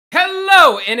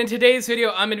Yo, and in today's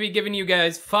video, I'm going to be giving you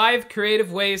guys 5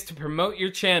 creative ways to promote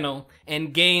your channel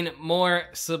and gain more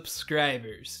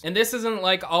subscribers. And this isn't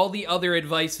like all the other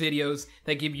advice videos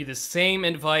that give you the same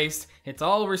advice. It's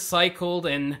all recycled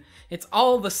and it's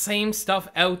all the same stuff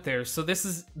out there, so this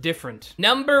is different.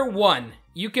 Number 1,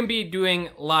 you can be doing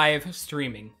live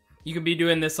streaming. You can be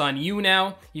doing this on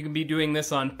YouNow, you can be doing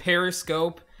this on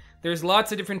Periscope. There's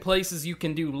lots of different places you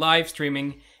can do live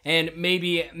streaming and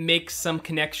maybe make some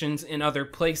connections in other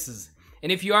places.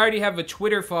 And if you already have a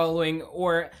Twitter following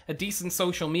or a decent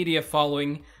social media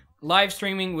following, live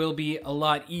streaming will be a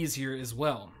lot easier as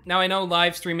well. Now I know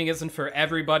live streaming isn't for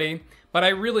everybody, but I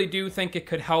really do think it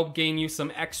could help gain you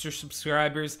some extra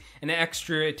subscribers and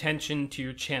extra attention to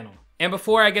your channel. And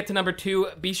before I get to number 2,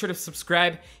 be sure to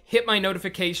subscribe, hit my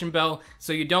notification bell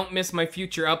so you don't miss my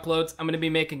future uploads. I'm going to be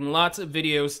making lots of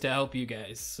videos to help you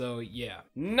guys, so yeah.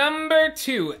 Number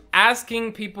 2,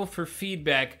 asking people for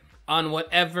feedback on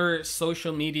whatever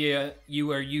social media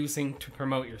you are using to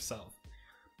promote yourself.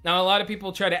 Now, a lot of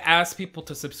people try to ask people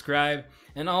to subscribe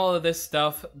and all of this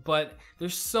stuff, but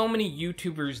there's so many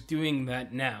YouTubers doing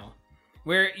that now,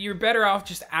 where you're better off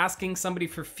just asking somebody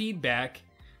for feedback.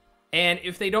 And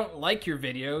if they don't like your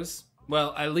videos,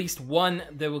 well, at least 1,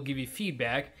 they will give you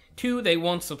feedback. 2, they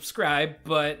won't subscribe,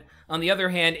 but on the other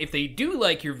hand, if they do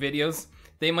like your videos,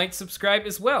 they might subscribe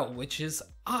as well, which is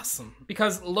awesome.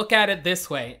 Because look at it this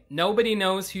way, nobody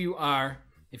knows who you are.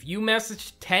 If you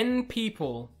message 10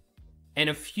 people, and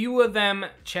a few of them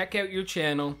check out your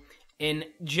channel, and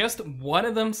just 1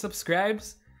 of them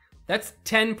subscribes, that's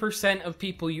 10% of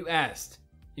people you asked.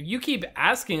 If you keep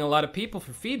asking a lot of people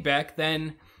for feedback,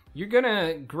 then you're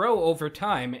gonna grow over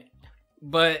time,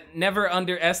 but never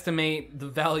underestimate the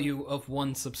value of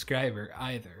 1 subscriber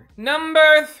either.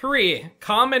 Number 3,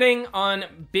 commenting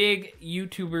on big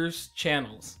YouTubers'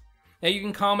 channels. Now you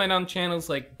can comment on channels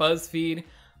like BuzzFeed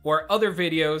or other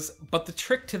videos, but the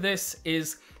trick to this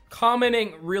is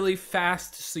commenting really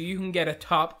fast so you can get a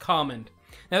top comment.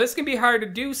 Now this can be hard to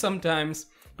do sometimes,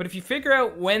 but if you figure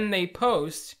out when they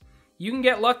post, you can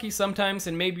get lucky sometimes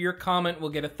and maybe your comment will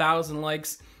get 1,000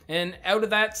 likes. And out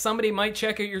of that, somebody might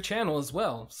check out your channel as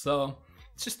well. So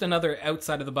it's just another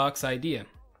outside of the box idea.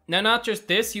 Now, not just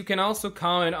this, you can also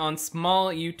comment on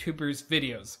small YouTubers'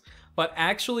 videos, but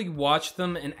actually watch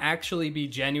them and actually be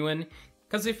genuine.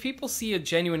 Because if people see a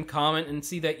genuine comment and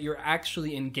see that you're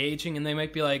actually engaging, and they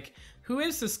might be like, who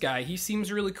is this guy? He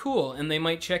seems really cool, and they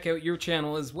might check out your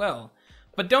channel as well.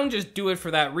 But don't just do it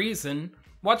for that reason.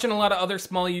 Watching a lot of other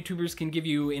small YouTubers can give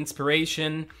you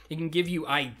inspiration, it can give you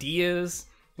ideas,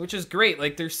 which is great.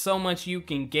 Like, there's so much you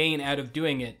can gain out of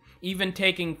doing it. Even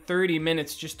taking 30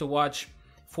 minutes just to watch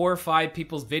 4 or 5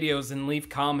 people's videos and leave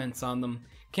comments on them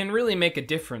can really make a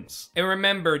difference. And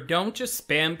remember, don't just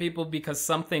spam people because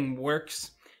something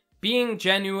works. Being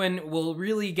genuine will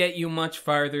really get you much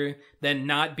farther than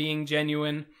not being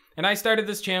genuine. And I started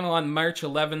this channel on March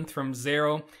 11th from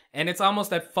 0, and it's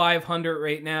almost at 500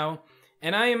 right now.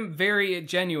 And I am very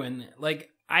genuine.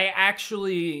 Like, I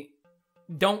actually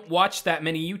don't watch that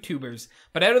many YouTubers,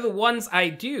 but out of the ones I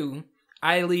do,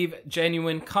 I leave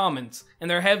genuine comments.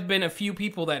 And there have been a few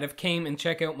people that have came and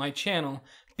check out my channel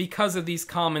because of these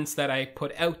comments that I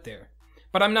put out there.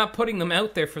 But I'm not putting them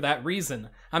out there for that reason.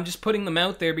 I'm just putting them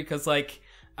out there because, like,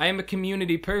 I am a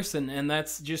community person and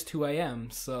that's just who I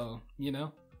am, so, you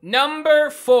know. Number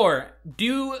 4,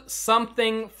 do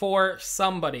something for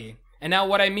somebody. And now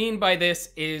what I mean by this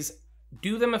is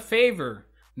do them a favor.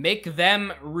 Make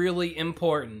them really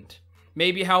important.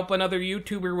 Maybe help another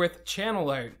YouTuber with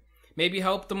channel art. Maybe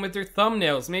help them with their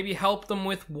thumbnails. Maybe help them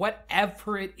with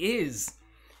whatever it is.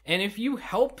 And if you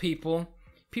help people,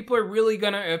 people are really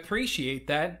gonna appreciate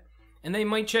that. And they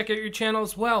might check out your channel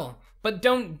as well. But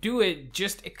don't do it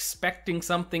just expecting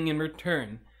something in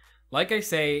return. Like I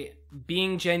say,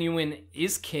 being genuine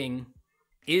is king,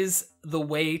 is the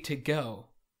way to go.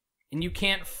 And you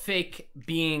can't fake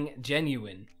being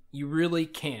genuine. You really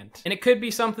can't. And it could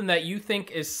be something that you think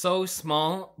is so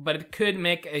small, but it could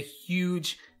make a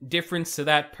huge difference to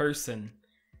that person.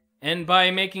 And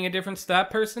by making a difference to that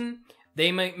person, they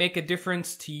might make a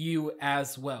difference to you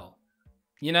as well.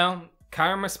 You know,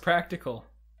 karma's practical.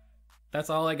 That's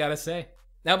all I gotta say.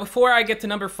 Now, before I get to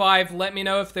number 5, let me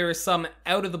know if there are some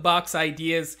out-of-the-box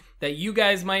ideas that you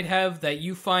guys might have that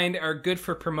you find are good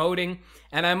for promoting,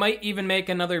 and I might even make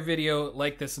another video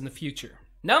like this in the future.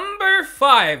 Number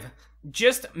 5,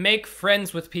 just make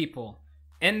friends with people.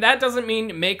 And that doesn't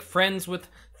mean make friends with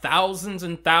thousands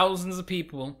and thousands of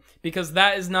people, because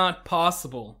that is not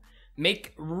possible.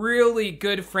 Make really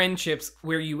good friendships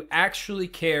where you actually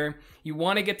care, you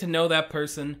want to get to know that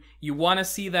person, you want to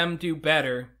see them do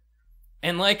better,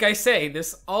 And like I say,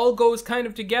 this all goes kind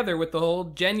of together with the whole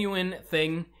genuine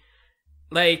thing.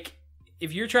 Like,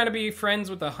 if you're trying to be friends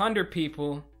with 100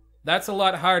 people, that's a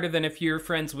lot harder than if you're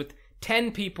friends with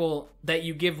 10 people that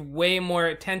you give way more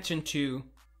attention to,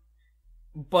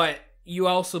 but you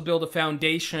also build a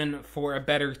foundation for a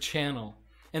better channel.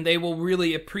 And they will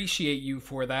really appreciate you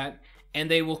for that, and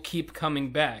they will keep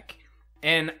coming back.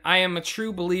 And I am a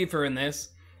true believer in this,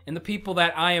 and the people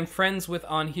that I am friends with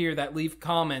on here that leave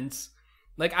comments,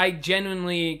 like, I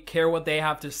genuinely care what they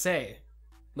have to say.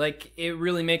 Like, it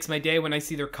really makes my day when I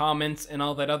see their comments and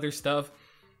all that other stuff.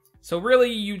 So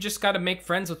really, you just gotta make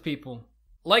friends with people.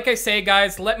 Like I say,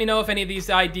 guys, let me know if any of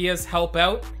these ideas help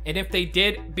out. And if they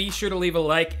did, be sure to leave a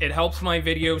like. It helps my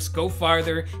videos go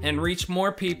farther and reach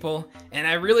more people. And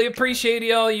I really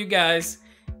appreciate all you guys.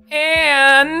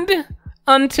 And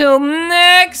until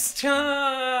next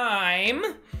time,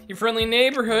 your friendly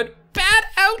neighborhood bad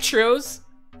outros.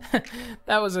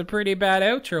 That was a pretty bad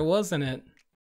outro, wasn't it?